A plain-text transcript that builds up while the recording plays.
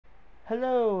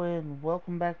Hello and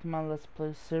welcome back to my Let's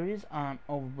Play series on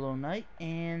Overblown Knight,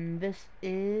 and this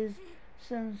is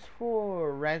Sims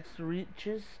 4 Rags to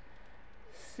Riches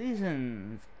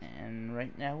Seasons. And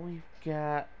right now we've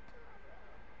got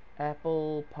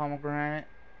apple, pomegranate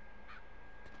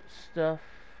stuff,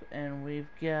 and we've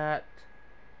got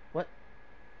what?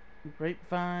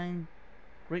 Grapevine.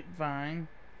 We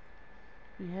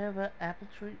have an apple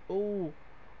tree. Oh,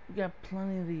 we got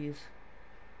plenty of these.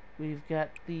 We've got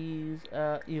these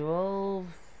evolve.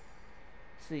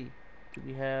 Let's see, do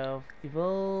we have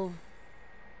evolve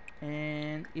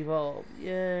and evolve?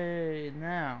 Yay!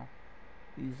 Now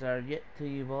these are yet to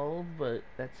evolve, but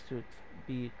that's to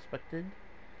be expected.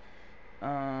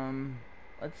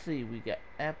 Let's see. We got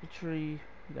apple tree.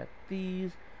 We got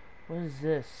these. What is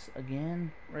this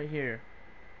again? Right here.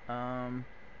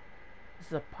 This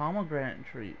is a pomegranate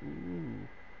tree. Ooh.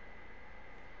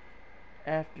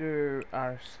 After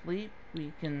our sleep,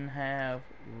 we can have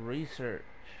research.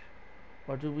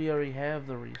 Or do we already have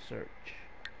the research?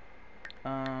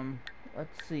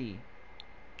 Let's see.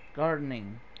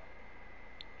 Gardening.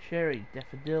 Cherry,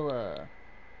 daffodilla,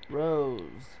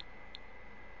 rose,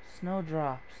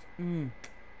 snowdrops.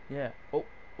 Yeah. Oh,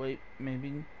 wait,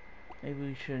 maybe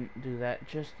we shouldn't do that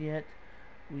just yet.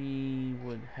 We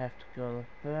would have to go to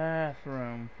the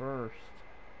bathroom first.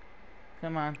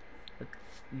 Come on, let's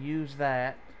use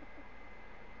that.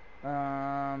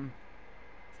 I'm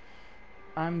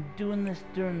doing this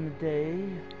during the day,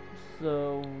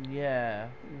 so yeah,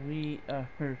 we are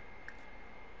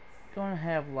gonna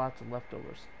have lots of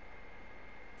leftovers.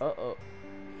 Uh-oh.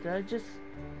 Did I just...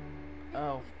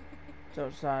 Oh. So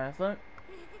sorry. I thought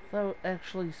it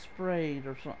actually sprayed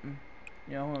or something.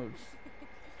 You know, it was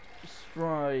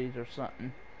destroyed or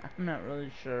something. I'm not really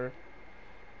sure.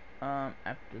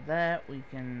 After that, we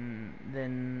can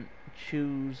then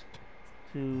choose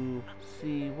to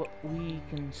see what we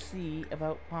can see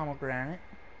about pomegranate.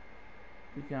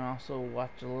 We can also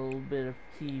watch a little bit of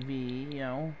TV, you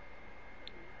know.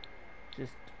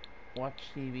 Just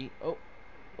watch TV. Oh,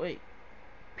 wait.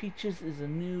 Peaches is a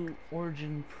new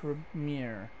Origin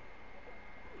premiere.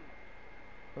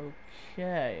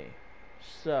 Okay.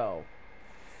 So,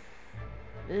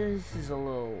 this is a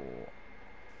little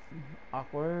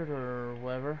awkward or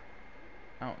whatever.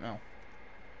 I don't know.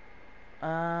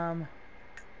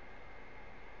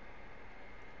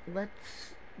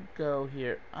 Let's go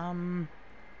here.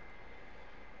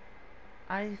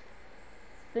 I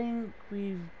think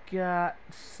we've got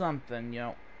something, you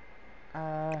know.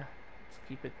 Let's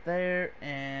keep it there,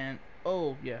 and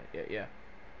oh yeah.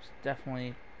 It's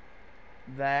definitely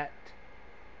that.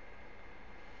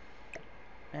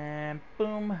 And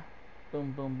boom.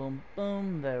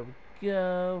 Boom. There we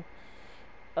go.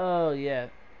 Oh yeah.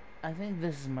 I think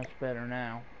this is much better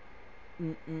now.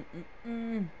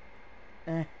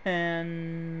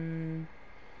 And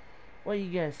what do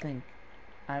you guys think?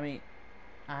 I mean,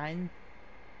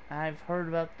 I've heard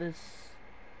about this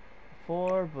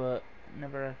before, but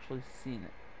never actually seen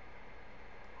it.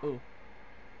 Ooh.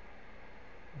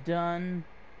 Done,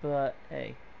 but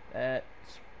hey,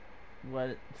 that's what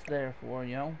it's there for,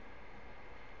 you know?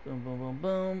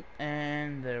 Boom,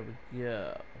 and there we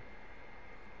go.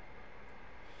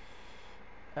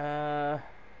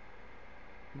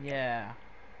 Yeah.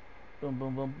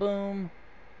 Boom,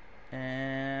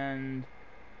 and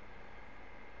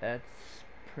that's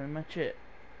pretty much it.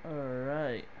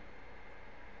 Alright.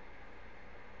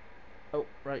 Oh,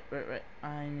 right.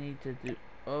 I need to do...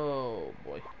 Oh,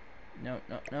 boy. No.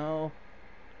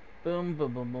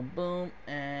 Boom,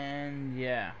 and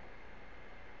yeah.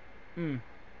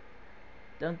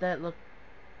 Don't that look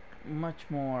much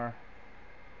more...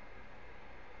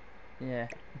 Yeah.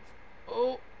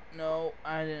 Oh, no,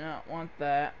 I did not want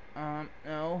that.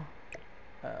 No.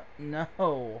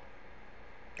 No.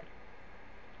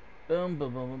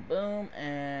 Boom,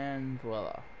 and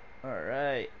voila.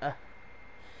 Alright.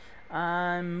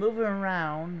 I'm moving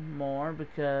around more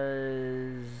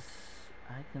because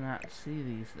I cannot see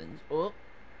these things. Oh.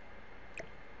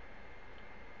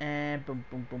 And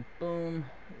boom. There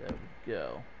we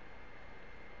go.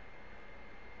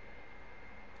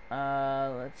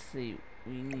 Let's see.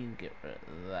 We need to get rid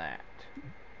of that.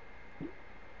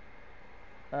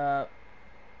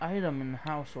 Item in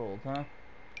household, huh?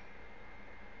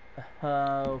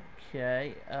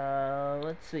 Okay.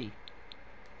 Let's see.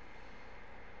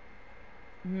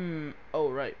 Oh,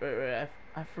 right.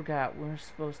 I forgot. We're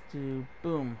supposed to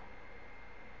boom.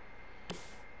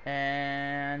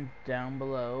 And down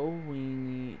below we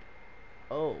need...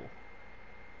 Oh,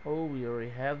 we already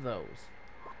have those.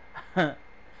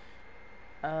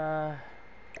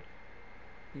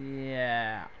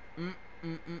 Yeah.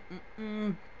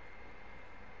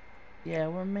 Yeah,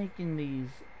 we're making these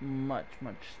much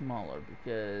smaller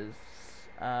because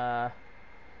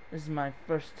this is my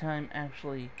first time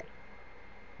actually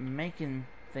making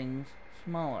things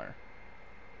smaller.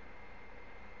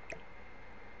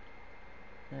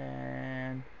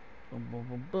 And boom, boom,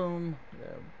 boom, boom.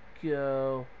 There we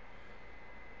go.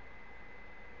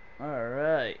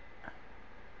 Alright.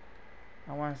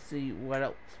 I want to see what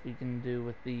else we can do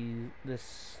with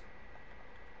this.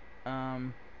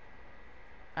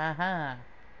 Aha.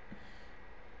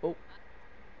 Oh.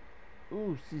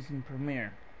 Ooh, season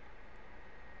premiere.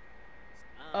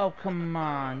 Oh, come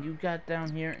on. You got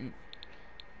down here and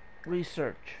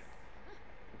research.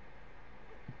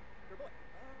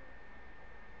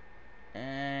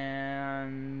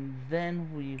 And then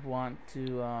we want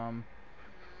to,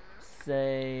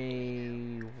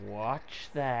 say, watch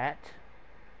that.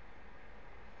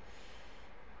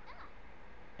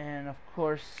 And of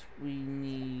course, we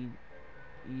need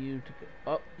you to go.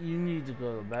 Oh, you need to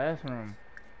go to the bathroom.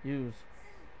 Use.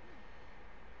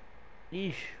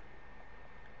 Eesh.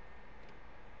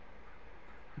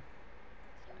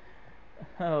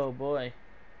 Oh boy.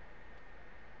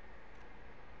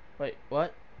 Wait,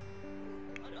 what?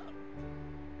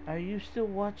 Are you still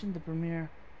watching the premiere?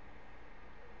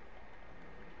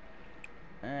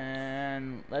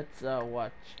 And let's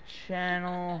watch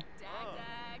channel.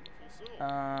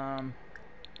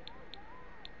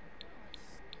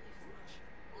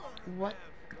 What?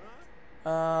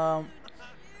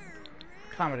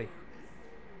 Comedy.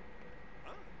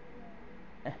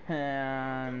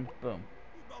 And boom.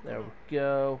 There we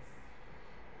go.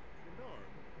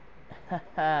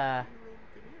 Haha.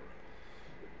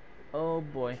 Oh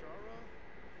boy.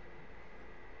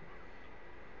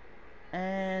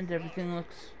 And everything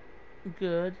looks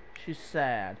good. She's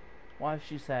sad. Why is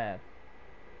she sad?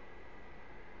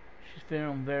 She's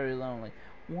feeling very lonely.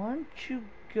 Why don't you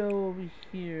go over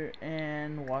here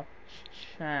and watch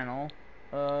channel?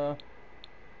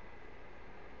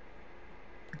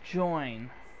 Join.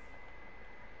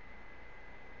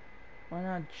 Why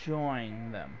not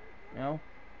join them? You know?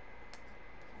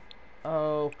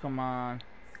 Oh, come on.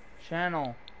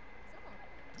 Channel.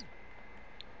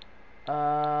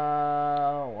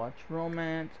 Watch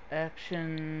romance,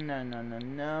 action.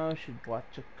 No. Should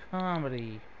watch a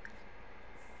comedy.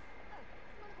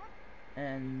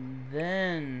 And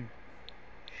then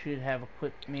should have a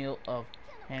quick meal of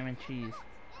ham and cheese.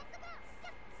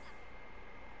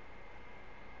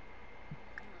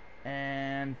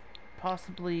 And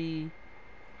possibly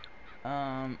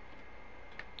ask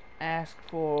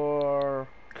for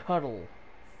cuddle.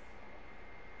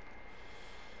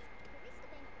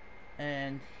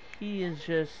 And he is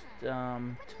just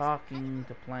talking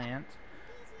to plants.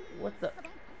 What the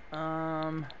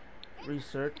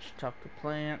research, talk to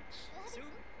plants.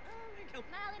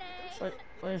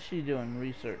 What is she doing?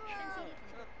 Research.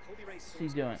 What's he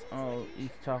doing? Oh, he's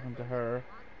talking to her.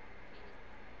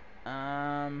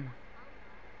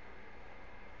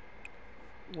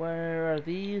 Where are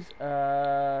these?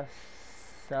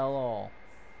 Sell all.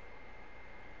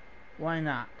 Why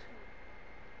not?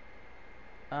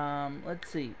 Let's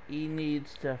see. He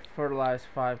needs to fertilize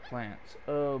 5 plants.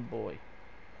 Oh boy.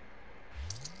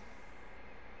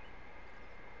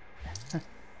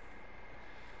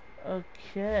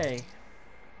 Okay.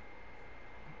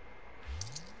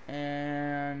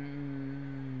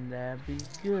 And that'd be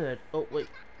good. Oh wait.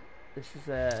 This is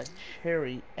a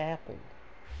cherry apple.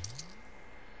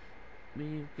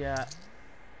 We've got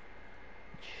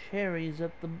cherries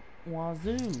at the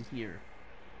wazoo here.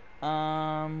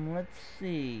 Let's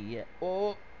see.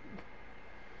 Oh,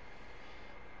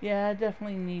 yeah, I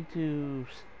definitely need to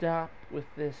stop with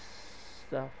this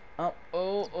stuff.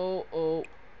 Oh.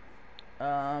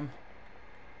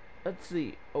 Let's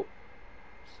see. Oh,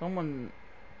 someone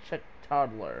check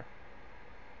toddler.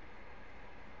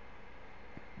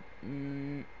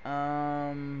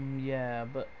 Yeah,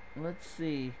 but let's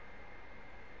see.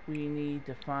 We need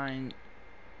to find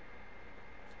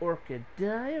orchid.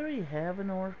 Did I already have an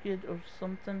orchid or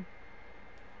something?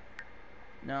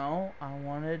 No, I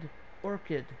wanted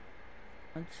orchid.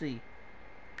 Let's see.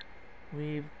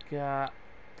 We've got...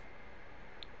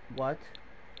 What?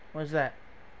 What's that?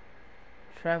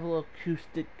 Travel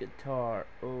acoustic guitar.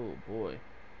 Oh boy.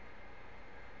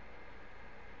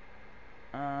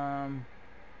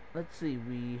 Let's see.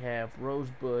 We have rose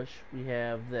bush. We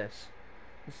have this.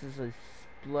 This is a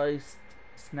spliced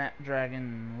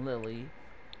snapdragon lily.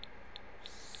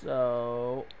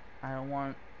 So I don't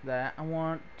want that. I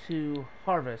want to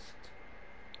harvest.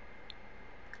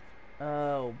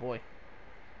 Oh boy.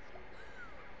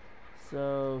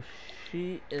 So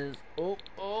she is. Oh,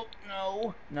 oh,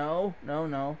 no, no, no,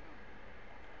 no.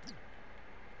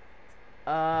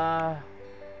 Uh,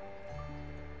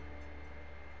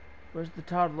 where's the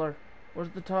toddler?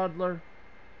 Where's the toddler?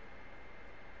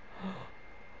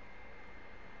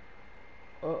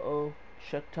 Uh-oh.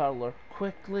 Check toddler.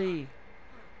 Quickly.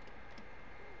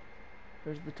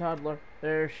 Where's the toddler?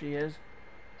 There she is.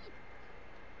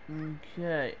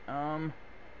 Okay,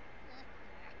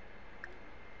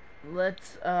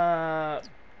 let's,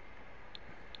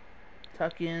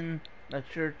 tuck in, let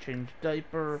her change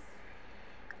diaper,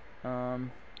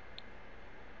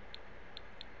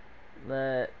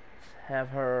 let's have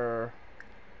her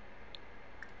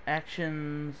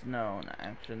actions, no, not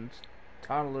actions,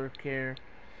 toddler care,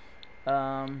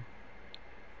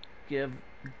 give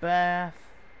bath,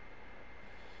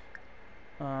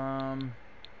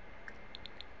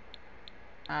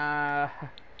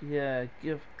 yeah,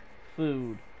 give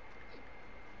food.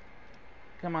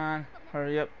 Come on,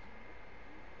 hurry up.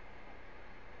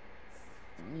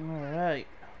 Alright.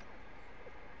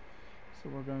 So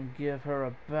we're gonna give her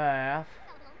a bath.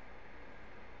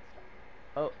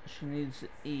 Oh, she needs to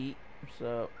eat,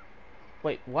 so...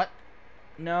 Wait, what?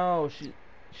 No,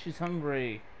 she's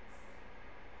hungry.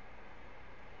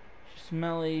 She's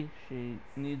smelly, she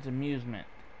needs amusement.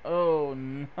 Oh,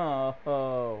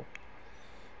 no.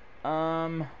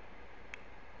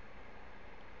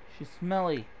 She's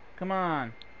smelly. Come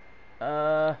on.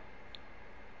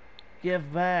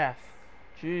 Give bath.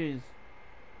 Jeez.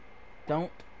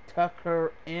 Don't tuck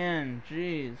her in.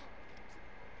 Jeez.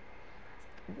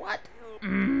 What?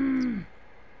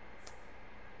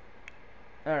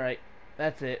 Alright.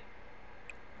 That's it.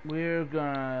 We're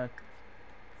gonna...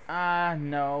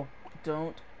 no.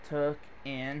 Don't tuck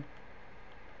in.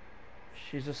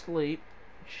 She's asleep.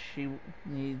 She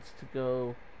needs to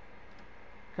go...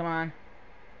 Come on.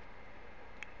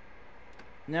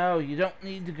 No, you don't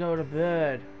need to go to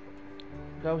bed.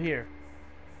 Go here.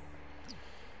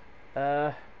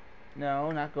 No,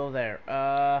 not go there.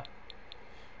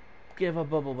 Give a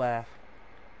bubble bath.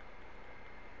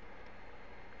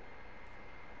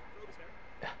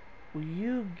 Will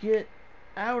you get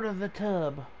out of the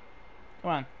tub?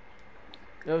 Come on.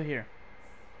 Go here.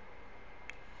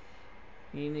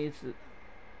 He needs to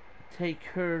take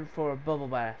her for a bubble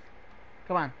bath.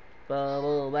 Come on.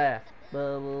 Bubble bath.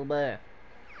 Bubble bath.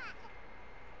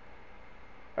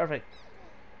 Perfect.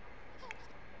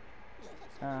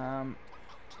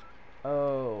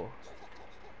 Oh.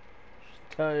 She's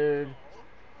tired.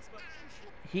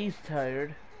 He's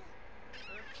tired.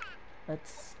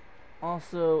 Let's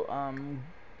also,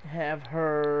 have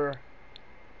her,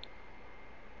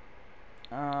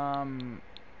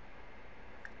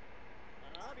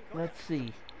 let's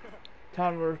see.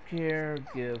 Toddler care,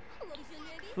 give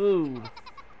food.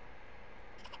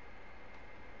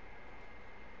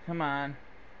 Come on.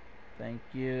 Thank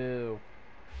you.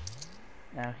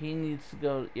 Now he needs to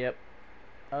go, yep.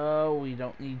 Oh, we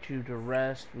don't need you to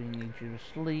rest, we need you to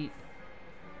sleep.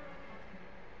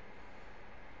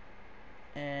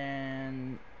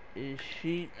 And is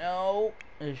she, no,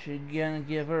 is she gonna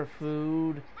give her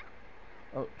food?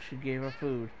 Oh, she gave her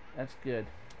food. That's good.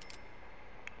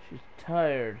 She's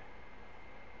tired.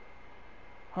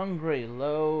 Hungry,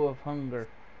 low of hunger.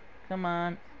 Come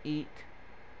on, eat.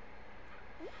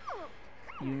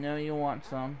 You know you want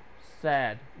some.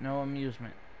 Sad, no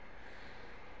amusement.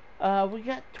 We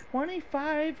got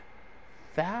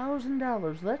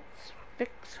 $25,000. Let's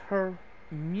fix her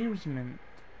amusement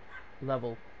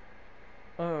level.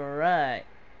 Alright.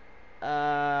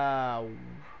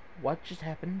 What just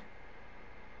happened?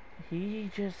 He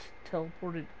just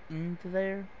teleported into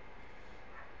there.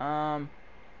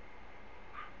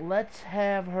 Let's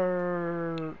have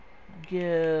her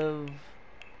give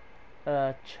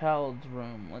a child's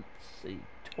room. Let's see.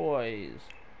 Toys.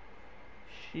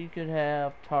 She could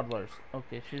have toddlers.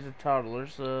 Okay, she's a toddler,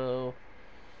 so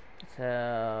let's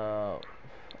have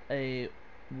a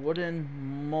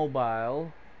wooden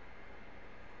mobile.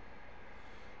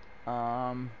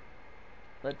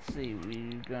 Let's see.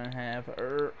 We're gonna have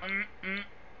her.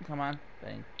 Come on.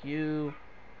 Thank you.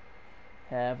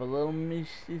 Have a little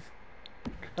Mrs.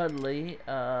 Cuddly.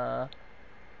 Mr.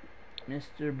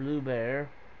 Blue Bear.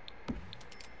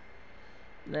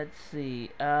 Let's see.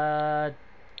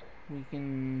 We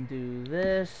can do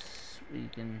this. We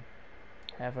can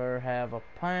have her have a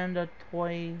panda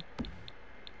toy.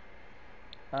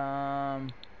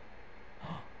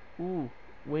 Ooh,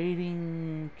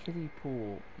 waiting kiddie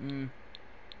pool.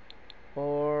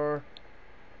 Or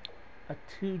a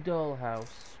 2 doll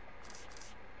house.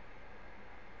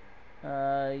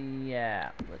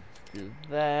 Yeah, let's do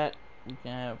that. we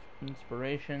can have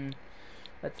inspiration.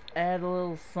 Let's add a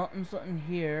little something something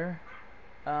here.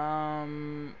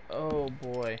 Oh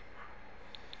boy.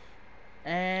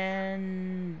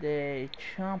 And a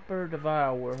chomper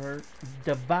devourer.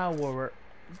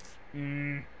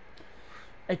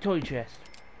 A toy chest.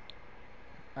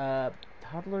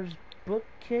 Toddler's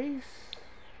bookcase?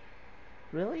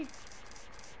 Really?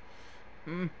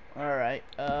 Alright,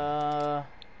 there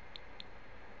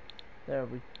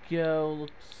we go.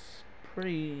 Looks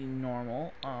pretty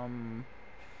normal.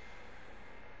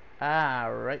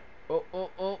 Right.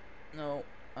 Oh, no.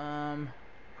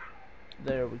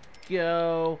 There we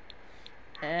go.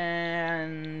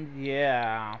 And,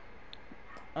 yeah.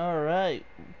 Alright.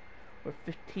 We're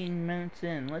 15 minutes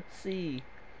in. Let's see.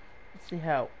 Let's see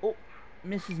how. Oh,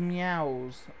 Mrs.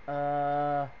 Meows.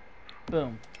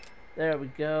 Boom. There we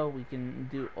go. We can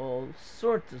do all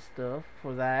sorts of stuff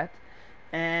for that.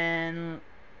 And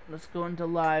let's go into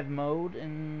live mode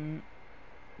and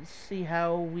see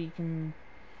how we can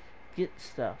get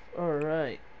stuff.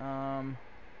 Alright.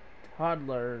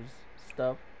 Toddler's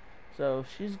stuff. So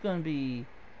she's gonna be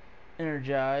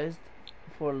energized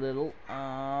for a little.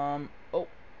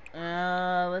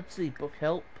 Let's see. Book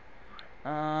help.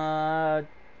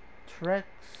 Trex.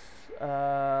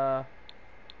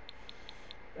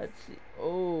 Let's see.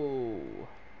 Oh.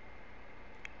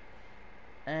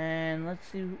 And let's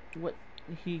see what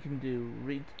he can do.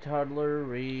 Read the toddler,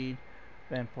 read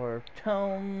vampire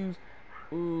tomes.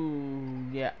 Ooh,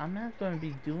 yeah, I'm not going to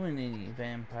be doing any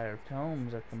vampire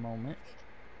tomes at the moment.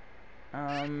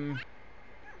 Yeah,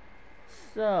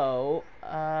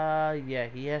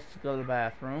 he has to go to the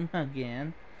bathroom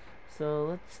again. So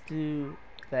let's do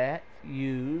that.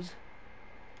 Use.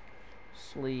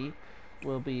 Sleep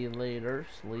will be later.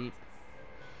 Sleep.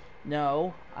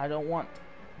 No, I don't want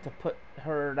to put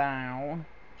her down.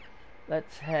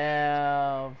 Let's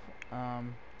have her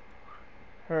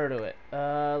do it.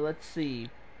 Let's see.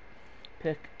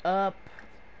 Pick up.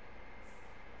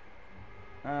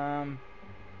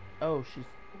 Oh,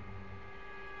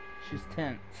 she's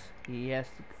tense. He has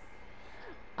to.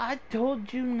 I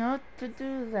told you not to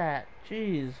do that.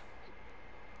 Jeez.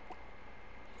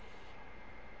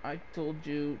 I told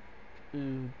you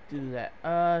to do that.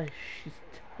 She's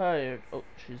tired. Oh,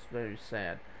 she's very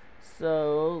sad.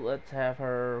 So let's have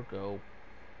her go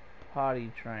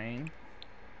potty train.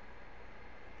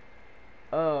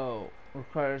 Oh,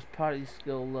 requires potty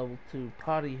skill level 2.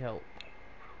 Potty help.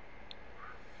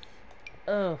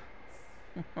 Oh,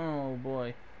 oh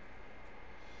boy.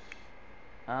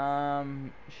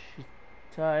 She's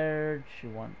tired. She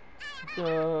wants to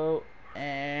go,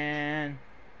 and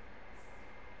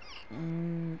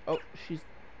oh,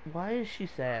 why is she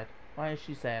sad? Why is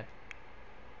she sad?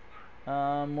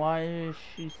 Why is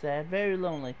she sad? Very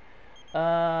lonely.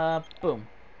 Boom.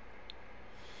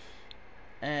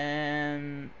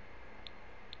 And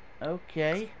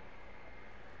okay.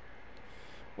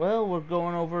 Well, we're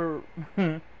going over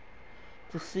to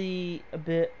see a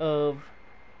bit of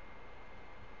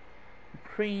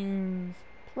Cream's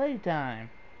playtime.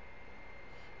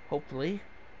 Hopefully.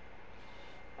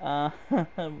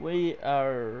 We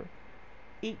are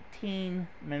 18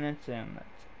 minutes in.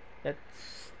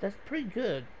 That's pretty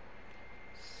good.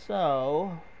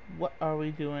 So, what are we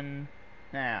doing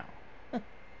now?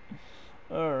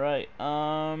 Alright,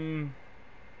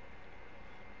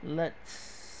 let's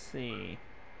see.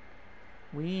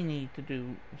 We need to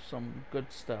do some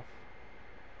good stuff.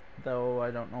 Though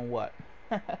I don't know what.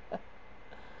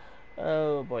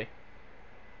 Oh boy.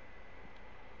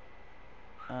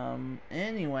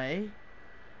 Anyway,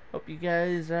 hope you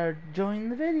guys are enjoying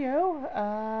the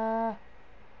video.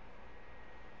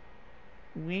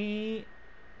 We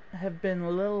have been a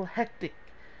little hectic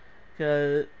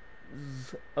because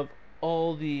of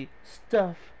all the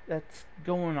stuff that's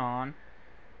going on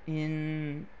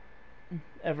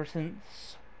ever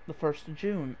since the 1st of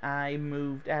June. I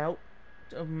moved out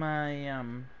of my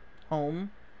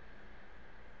home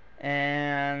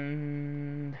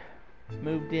and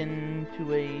moved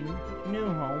into a new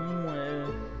home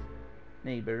with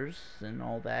neighbors and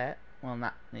all that. Well,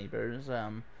 not neighbors.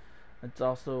 It's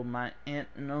also my aunt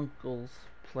and uncle's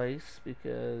place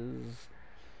because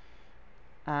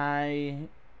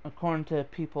according to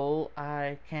people,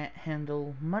 I can't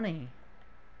handle money.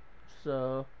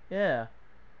 So, yeah.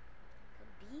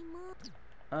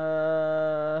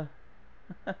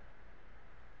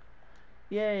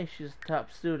 Yay, she's a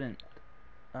top student.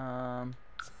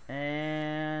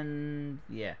 And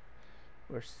yeah,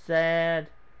 we're sad,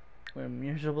 we're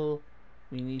miserable,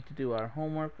 we need to do our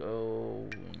homework. Oh,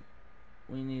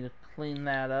 we need to clean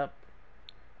that up.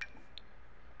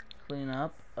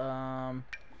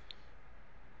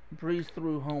 breeze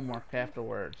through homework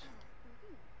afterwards.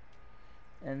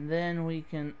 And then we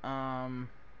can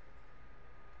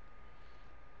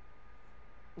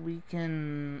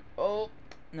oh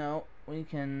no, we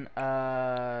can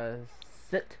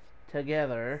sit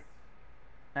together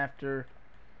after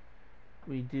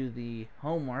we do the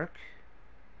homework,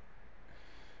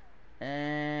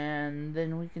 and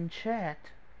then we can chat.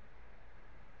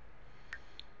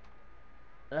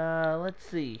 Let's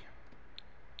see.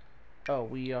 Oh,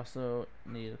 we also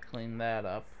need to clean that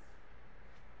up.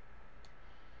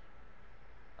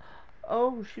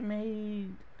 Oh, she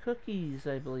made cookies,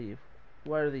 I believe.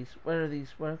 What are these? What are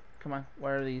these? What? Come on.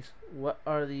 What are these? What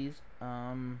are these?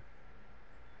 Oh,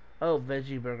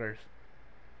 veggie burgers.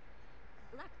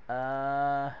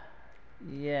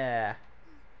 Yeah.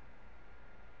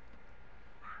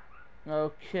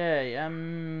 Okay,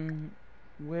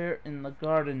 we're in the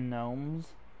garden gnomes.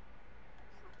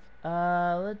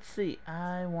 Let's see.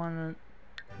 I wanna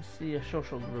see a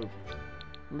social group.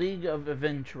 League of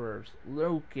Adventurers.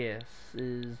 Lucas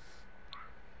is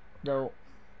the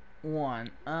one.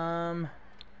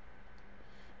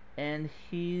 And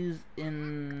he's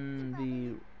in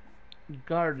the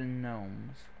garden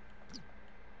gnomes.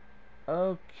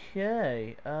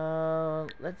 Okay,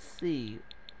 let's see.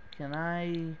 Can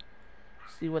I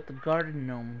see what the garden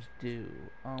gnomes do?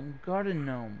 Garden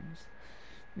gnomes.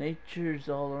 Nature's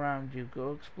all around you.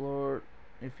 Go explore.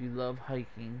 If you love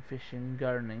hiking, fishing,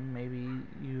 gardening, maybe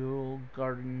you'll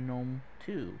garden gnome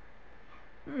too.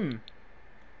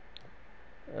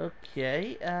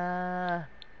 Okay,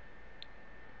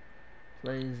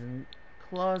 plays in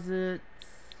closets,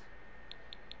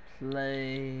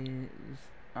 plays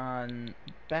on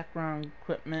background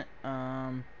equipment.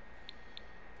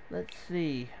 Let's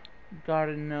see,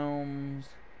 garden gnomes.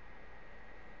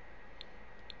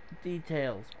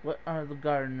 Details. What are the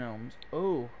garden gnomes?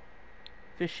 Oh,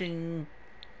 fishing,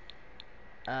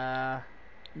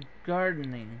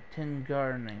 gardening, tin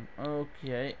gardening.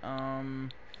 Okay,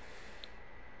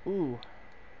 ooh,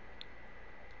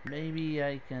 maybe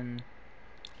I can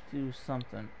do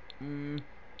something.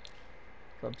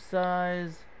 Club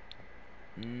size.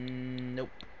 Nope.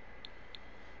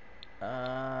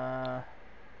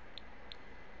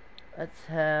 Let's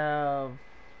have.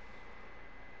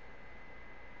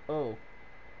 Oh.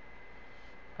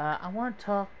 I want to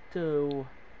talk to.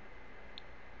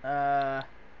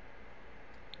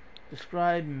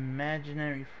 Describe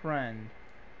imaginary friend.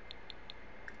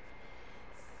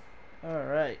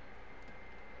 Alright.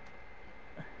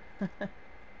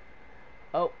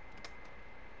 Oh.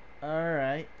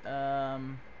 Alright.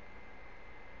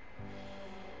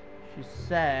 She's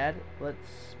sad.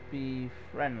 Let's be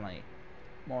friendly.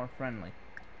 More friendly.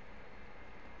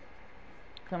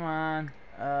 Come on.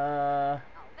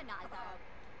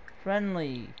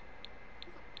 Friendly.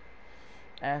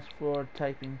 Ask for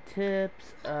typing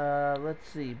tips. Let's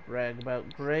see. Brag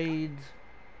about grades.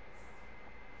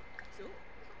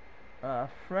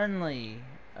 Friendly.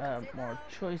 More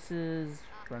choices.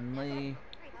 Friendly.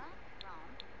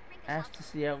 Ask to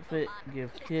see outfit.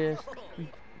 Give kiss.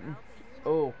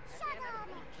 Oh.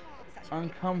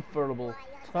 Uncomfortable.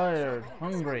 Tired.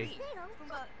 Hungry.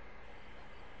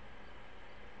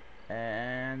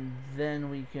 And then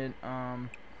we could,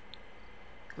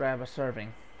 grab a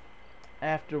serving.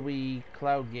 After we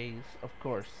cloud gaze, of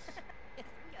course.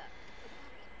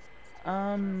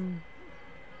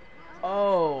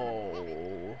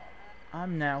 Oh.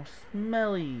 I'm now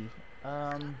smelly.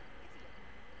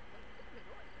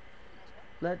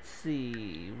 Let's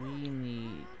see.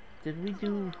 Did we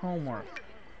do homework?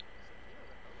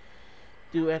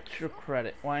 Do extra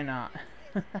credit. Why not?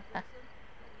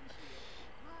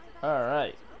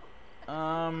 Alright.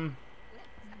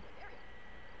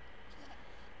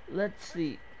 Let's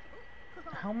see.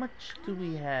 How much do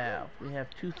we have? We have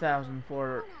 2,000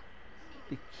 for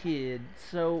the kid,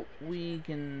 so we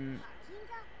can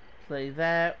play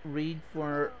that, read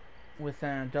with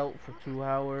an adult for 2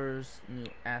 hours, new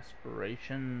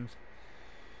aspirations.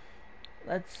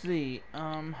 Let's see,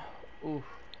 oof.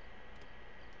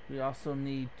 We also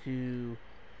need to,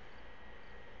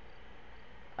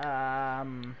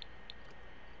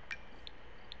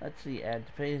 let's see, add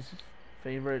to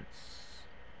favorites.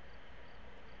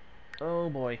 Oh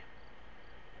boy.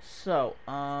 So,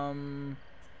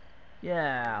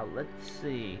 yeah, let's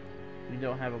see. We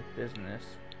don't have a business.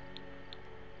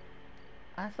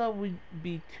 I thought we'd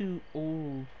be too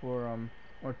old for,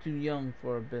 or too young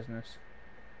for a business.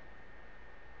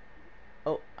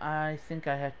 Oh, I think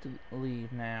I have to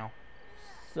leave now.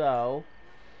 So,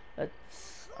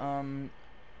 let's,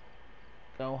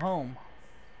 go home.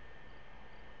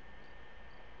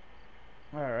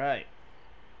 Alright.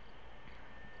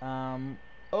 Um,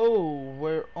 oh,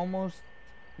 we're almost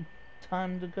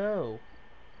time to go.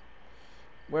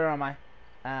 Where am I?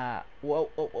 Whoa,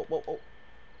 whoa, whoa, whoa,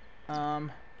 whoa.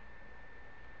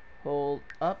 Hold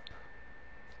up.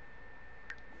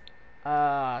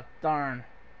 Darn.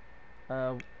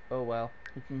 Oh well,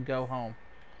 we can go home.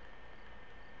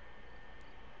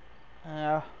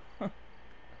 Uh,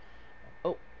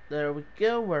 oh, there we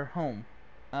go, we're home.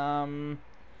 Um,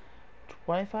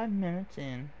 25 minutes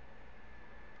in.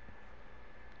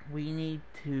 We need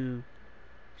to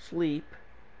sleep,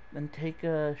 then take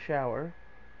a shower,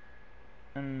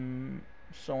 and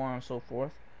so on and so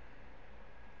forth.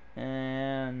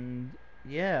 And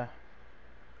yeah,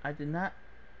 I did not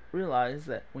realize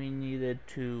that we needed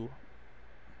to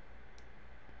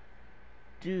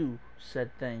do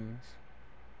said things.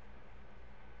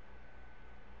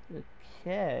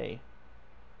 Okay.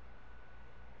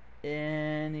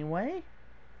 Anyway.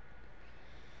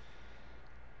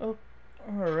 Oh,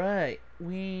 alright.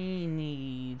 We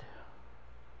need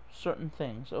certain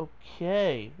things.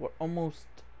 Okay. We're almost,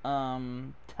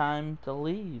 time to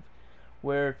leave.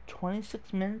 We're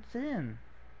 26 minutes in.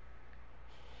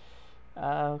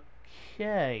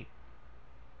 Okay.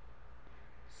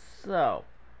 So,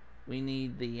 we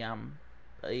need the,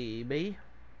 baby.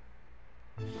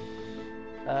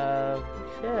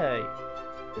 Okay.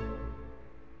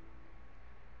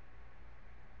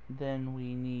 Then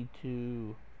we need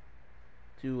to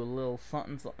do a little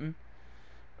something something.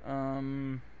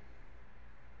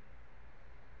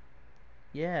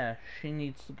 Yeah, she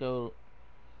needs to go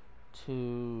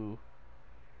to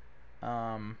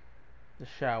the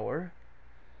shower,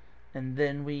 and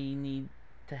then we need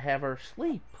to have her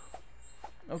sleep.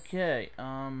 Okay,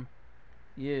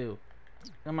 you,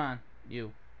 come on,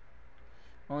 you.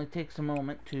 Only takes a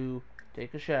moment to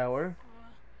take a shower,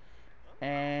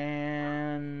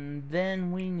 and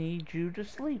then we need you to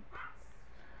sleep.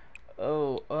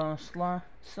 Oh,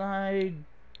 side,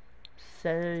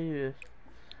 say,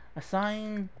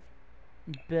 assign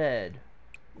bed.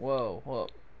 Whoa, whoa.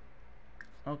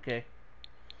 Okay.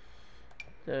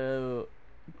 So,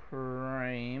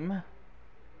 claim,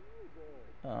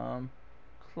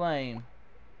 claim,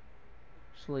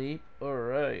 sleep.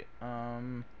 Alright,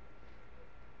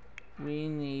 we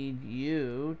need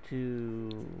you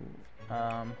to,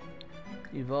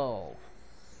 evolve.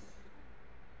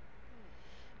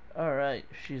 Alright,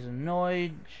 she's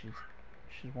annoyed,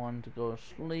 she's wanting to go to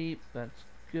sleep, that's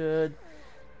good.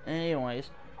 Anyways,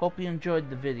 hope you enjoyed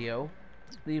the video.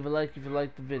 Leave a like if you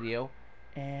liked the video,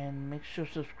 and make sure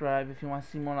to subscribe if you want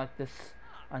to see more like this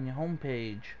on your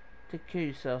homepage. Take care of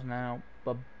yourselves now.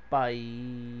 Bye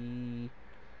bye.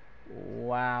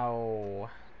 Wow,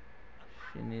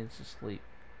 she needs to sleep.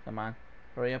 Come on,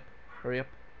 hurry up, hurry up.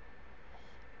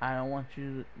 I don't want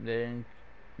you to then.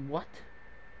 What?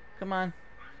 Come on,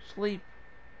 sleep.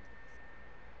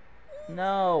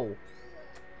 No.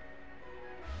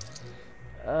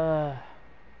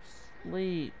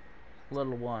 Sleep,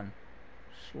 little one.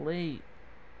 Sleep.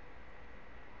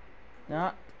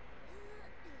 Not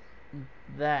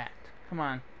that. Come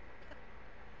on.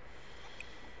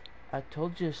 I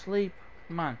told you to sleep.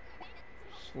 Come on.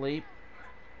 Sleep.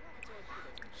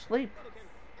 Sleep.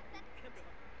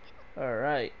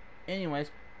 Alright. Anyways,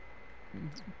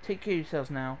 take care of yourselves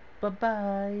now.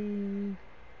 Bye-bye.